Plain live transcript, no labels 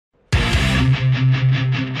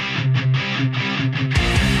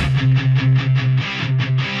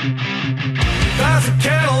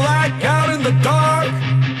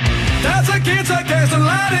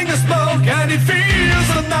lighting the smoke, and he feels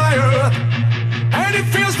the fire, and he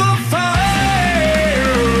feels the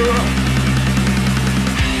fire.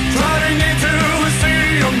 Driving into a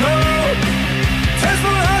sea of no.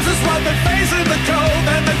 Tesla houses what they face in the cold,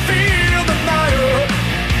 and they feel the fire.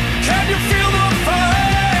 Can you feel the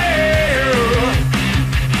fire?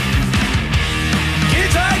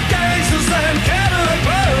 Guitar gangsters and Cadillac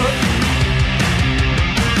Road.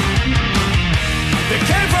 They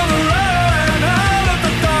came from the road and out of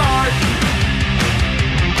the dark,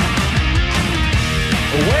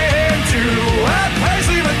 way into a place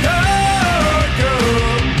even darker.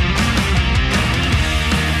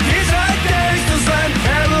 Guitar gangsters and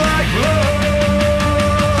Cadillac Road.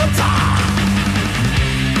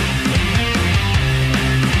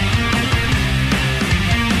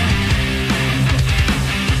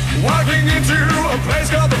 Walking into a place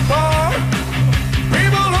called the bar.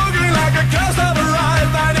 People looking like a ghost have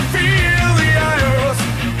arrived, and you feel the airs.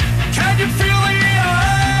 Can you feel the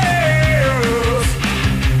airs?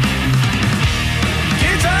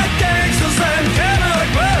 Guitar gangsters and Cadillac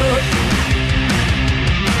Road.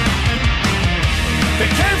 They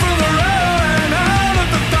came from the road and out of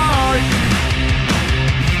the dark,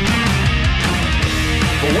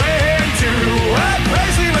 way